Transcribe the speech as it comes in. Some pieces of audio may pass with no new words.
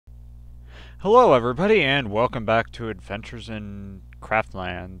Hello everybody and welcome back to Adventures in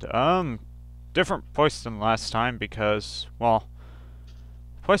Craftland. Different place than last time because, well,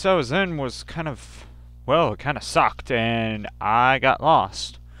 the place I was in was it kind of sucked and I got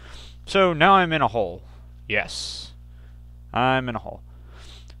lost. So now I'm in a hole. Yes, I'm in a hole.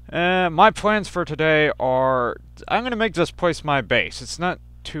 My plans for today are, I'm going to make this place my base. It's not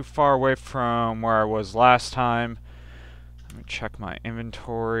too far away from where I was last time. Let me check my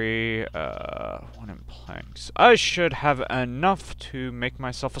inventory. Wooden planks. I should have enough to make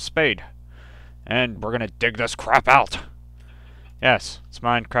myself a spade. And we're gonna dig this crap out. Yes, it's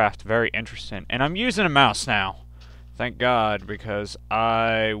Minecraft. Very interesting. And I'm using a mouse now. Thank God, because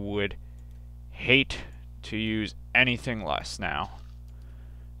I would hate to use anything less now.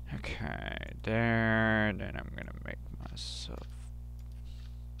 Okay, there. Then I'm gonna make myself...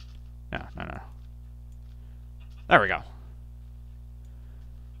 No. There we go.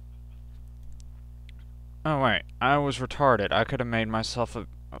 Oh wait, I was retarded. I could have made myself a...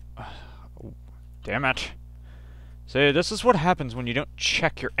 Damn it. See, this is what happens when you don't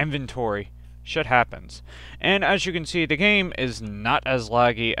check your inventory. Shit happens. And as you can see, the game is not as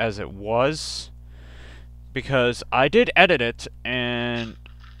laggy as it was. Because I did edit it, and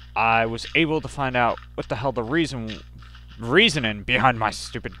I was able to find out what the hell the reasoning behind my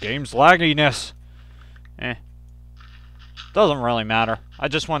stupid game's lagginess. Doesn't really matter. I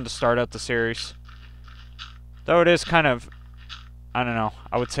just wanted to start out the series. Though it is kind of, I don't know,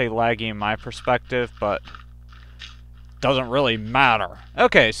 I would say laggy in my perspective, but doesn't really matter.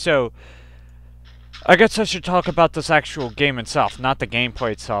 Okay, so I guess I should talk about this actual game itself, not the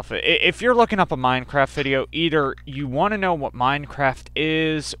gameplay itself. If you're looking up a Minecraft video, either you want to know what Minecraft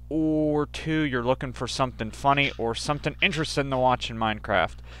is, or two, you're looking for something funny or something interesting to watch in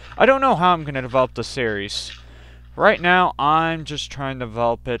Minecraft. I don't know how I'm going to develop the series. Right now, I'm just trying to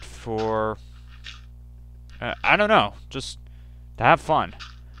develop it for... I don't know, just to have fun.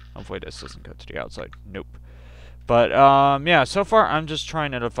 Hopefully this doesn't go to the outside. Nope. But, yeah, so far I'm just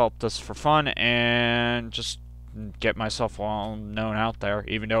trying to develop this for fun and just get myself well known out there,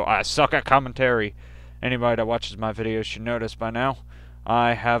 even though I suck at commentary. Anybody that watches my videos should notice by now,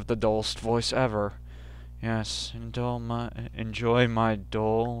 I have the dullest voice ever. Yes, enjoy my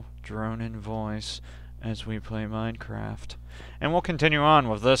dull, droning voice as we play Minecraft. And we'll continue on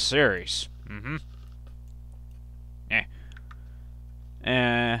with this series.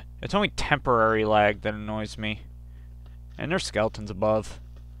 It's only temporary lag that annoys me. And there's skeletons above.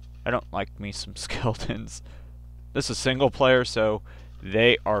 I don't like me some skeletons. This is single player, so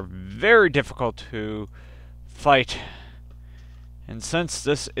they are very difficult to fight. And since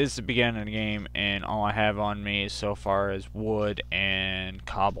this is the beginning of the game, and all I have on me so far is wood and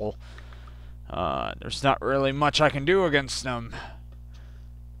cobble, there's not really much I can do against them.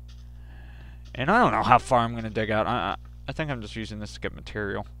 And I don't know how far I'm going to dig out. I think I'm just using this to get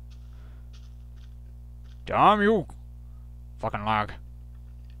material. Damn you! Fucking lag.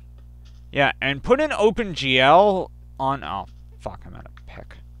 Yeah, and put in OpenGL on... Oh, fuck, I'm out of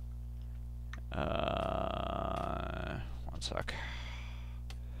pick. One sec.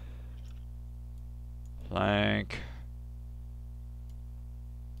 Blank.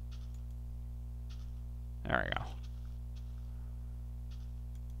 There we go.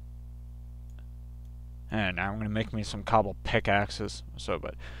 And now I'm going to make me some cobble pickaxes.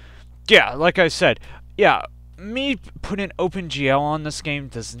 But yeah, like I said, yeah, me putting OpenGL on this game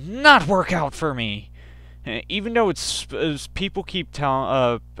does not work out for me. Even though people keep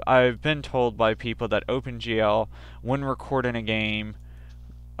telling, I've been told by people that OpenGL, when recording a game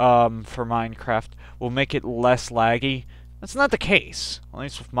for Minecraft, will make it less laggy. That's not the case, at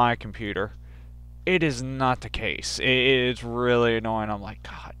least with my computer. It is not the case. It's really annoying. I'm like,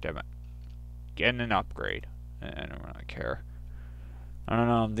 God damn it. Getting an upgrade. I don't really care. I don't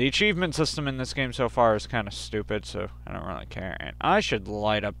know. The achievement system in this game so far is kind of stupid, so I don't really care. And I should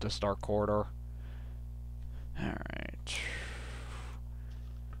light up this dark corridor. Alright.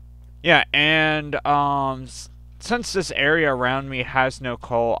 Yeah, and since this area around me has no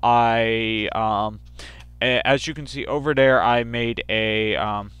coal, as you can see over there, I made a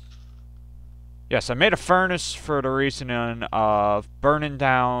yes, I made a furnace for the reason of burning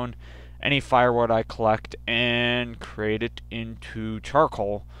down any firewood I collect and create it into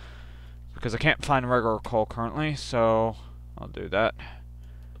charcoal, because I can't find regular coal currently, so I'll do that.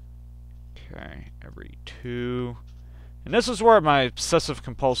 Okay, every 2. And this is where my obsessive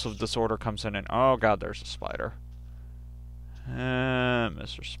compulsive disorder comes in, and oh god, there's a spider.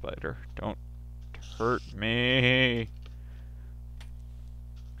 Mr. Spider, don't hurt me.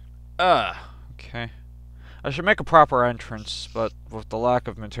 Okay. I should make a proper entrance, but with the lack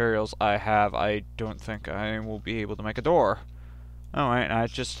of materials I have, I don't think I will be able to make a door. Alright,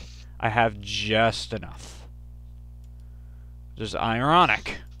 I have just enough. Just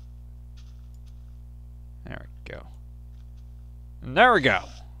ironic. There we go. And there we go.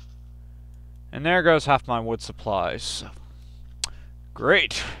 And there goes half my wood supplies.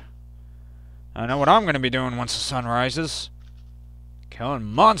 Great. I know what I'm going to be doing once the sun rises. Killing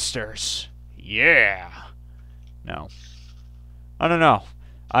monsters. Yeah. No. I don't know.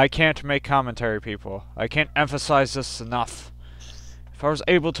 I can't make commentary, people. I can't emphasize this enough. If I was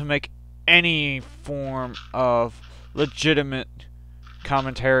able to make any form of legitimate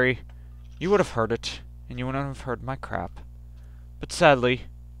commentary, you would have heard it, and you wouldn't have heard my crap. But sadly,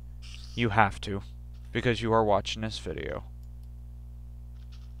 you have to, because you are watching this video.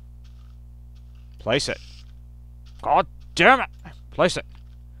 Place it. God damn it! Place it.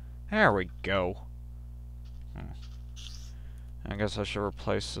 There we go. I guess I should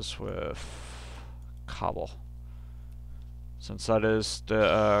replace this with cobble, since that is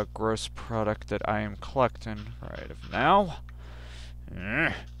the gross product that I am collecting right of now.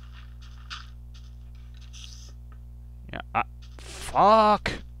 Yeah,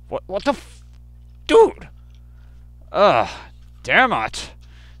 fuck! What the dude! Ugh, damn it!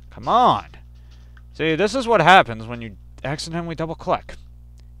 Come on! See, this is what happens when you accidentally double-click.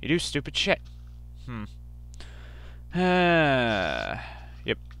 You do stupid shit.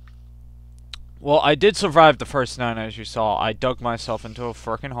 Yep. Well, I did survive the first night, as you saw. I dug myself into a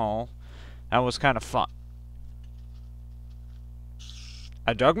frickin' hole. That was kind of fun.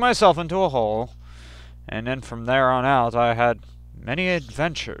 I dug myself into a hole, and then from there on out, I had many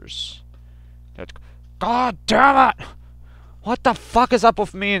adventures. God damn it! What the fuck is up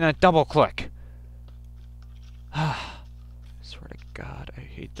with me and a double click? I swear to God, I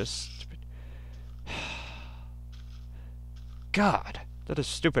hate this stupid... God, that is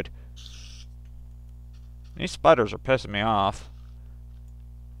stupid. These spiders are pissing me off.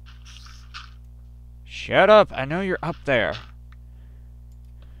 Shut up, I know you're up there.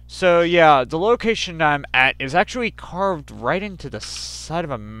 So yeah, the location I'm at is actually carved right into the side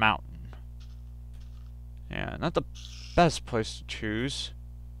of a mountain. Yeah, not the best place to choose,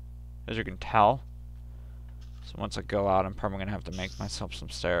 as you can tell. So once I go out, I'm probably going to have to make myself some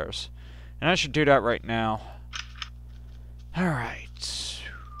stairs. And I should do that right now. Alright.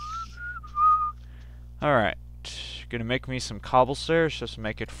 Alright. Gonna make me some cobble stairs just to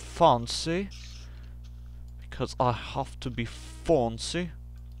make it fancy. Because I have to be fancy.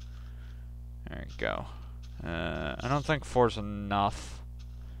 There you go. I don't think 4's enough.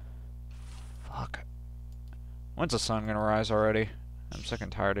 Fuck. When's the sun gonna rise already? I'm sick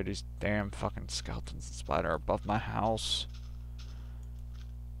and tired of these damn fucking skeletons and spider above my house.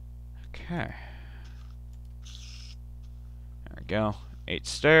 Okay. There we go. 8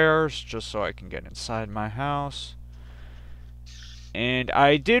 stairs, just so I can get inside my house. And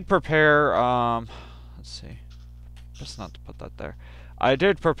I did prepare, let's see. Best not to put that there. I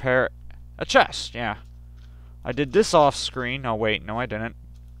did prepare a chest, yeah. I did this off screen. Oh, wait, no, I didn't.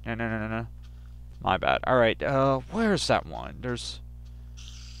 No. My bad. Alright, where's that one? There's...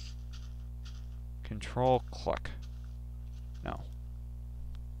 Control, click. No.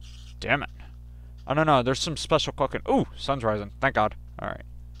 Damn it. I don't know, there's some special clicking. Ooh, sun's rising. Thank God. Alright.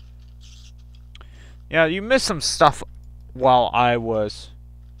 Yeah, you missed some stuff while I was...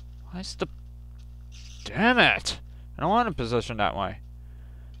 Why's the... Damn it! I don't want to position that way.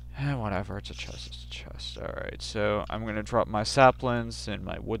 Whatever, it's a chest, it's a chest. Alright, so I'm gonna drop my saplings and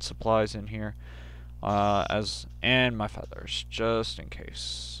my wood supplies in here. And my feathers, just in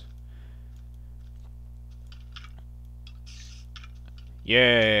case.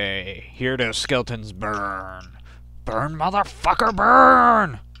 Yay! Hear those skeletons burn! Burn, motherfucker,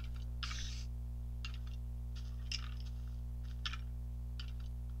 burn!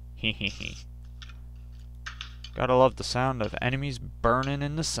 Hehehe. Gotta love the sound of enemies burning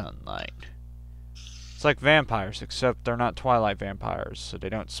in the sunlight. It's like vampires, except they're not Twilight vampires, so they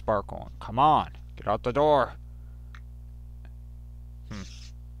don't sparkle. Come on, get out the door.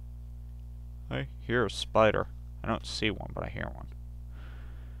 I hear a spider. I don't see one, but I hear one.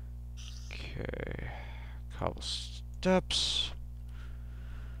 Okay, couple steps.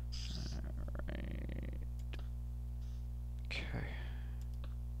 Alright. Okay.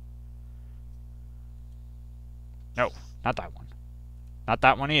 No, not that one. Not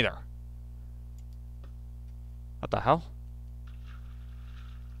that one either. What the hell?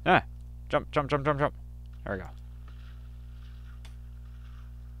 Ah, jump. There we go.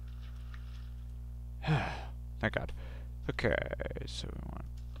 Thank God. Okay, so we want...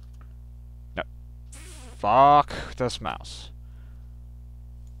 No. Fuck this mouse.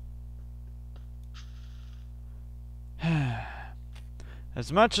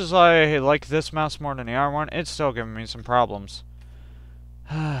 As much as I like this mouse more than the other one, it's still giving me some problems.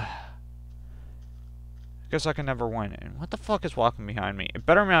 Guess I can never win. And what the fuck is walking behind me? It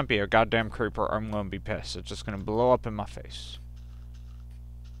better not be a goddamn creeper or I'm gonna be pissed. It's just gonna blow up in my face.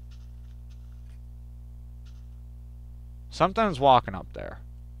 Something's walking up there.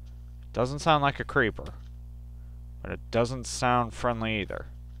 Doesn't sound like a creeper. But it doesn't sound friendly either.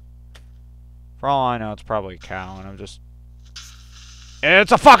 For all I know, it's probably a cow, and I'm just...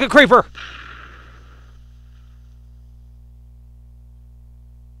 It's a fucking creeper!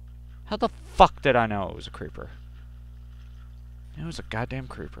 How the fuck did I know it was a creeper? It was a goddamn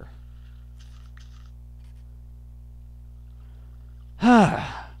creeper.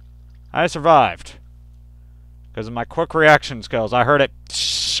 I survived. Because of my quick reaction skills. I heard it.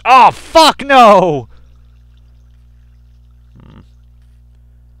 Oh, fuck no!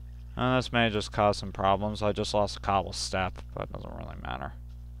 This may just cause some problems. I just lost a cobble step, but it doesn't really matter.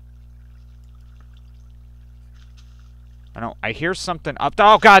 I know. I hear something up.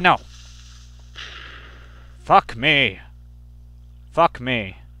 Oh, God, no! Fuck me. Fuck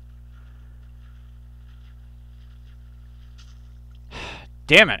me.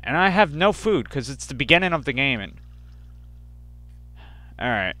 Damn it. And I have no food because it's the beginning of the game. And...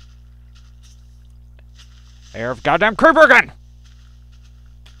 Alright. Air of goddamn creeper again!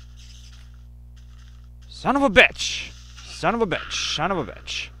 Son of a bitch. Son of a bitch. Son of a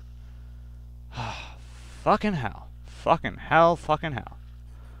bitch. Fucking hell. Fucking hell. Fucking hell.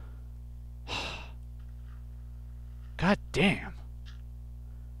 God damn.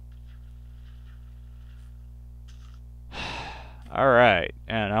 Alright.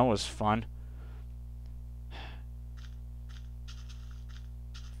 Yeah, that was fun.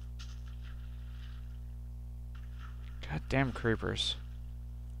 Goddamn creepers.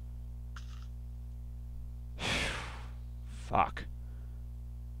 Fuck.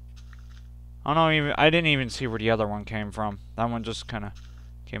 I didn't even see where the other one came from. That one just kind of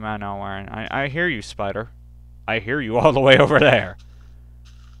came out of nowhere. And I hear you, spider. I hear you all the way over there.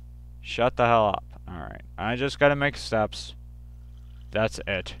 Shut the hell up. Alright. I just gotta make steps. That's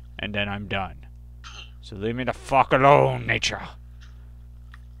it. And then I'm done. So leave me the fuck alone, nature.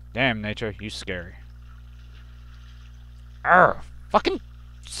 Damn, nature. You scary. Arr! Fucking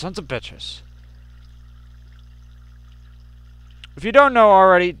sons of bitches. If you don't know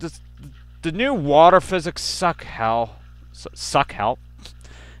already, the new water physics suck hell. Suck hell?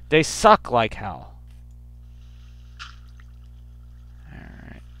 They suck like hell.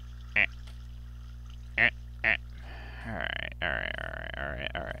 Alright.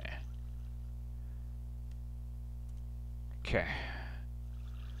 Okay.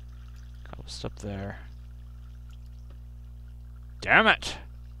 Coast up there. Damn it!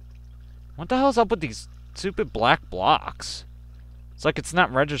 What the hell's up with these stupid black blocks? It's like it's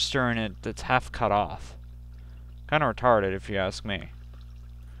not registering it, it's half cut off. Kinda retarded if you ask me.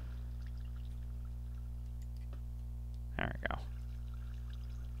 There we go.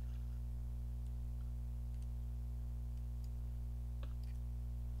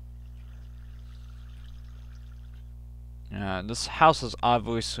 This house is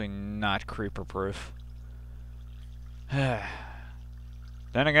obviously not creeper-proof. Then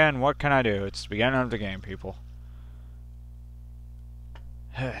again, what can I do? It's the beginning of the game, people.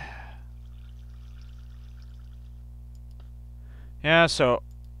 Yeah, so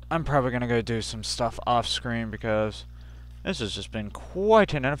I'm probably gonna go do some stuff off-screen because this has just been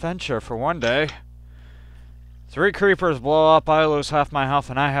quite an adventure for one day. 3 creepers blow up, I lose half my health,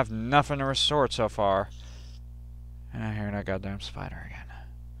 and I have nothing to restore it so far. And I hear that goddamn spider again.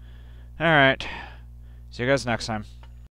 Alright. See you guys next time.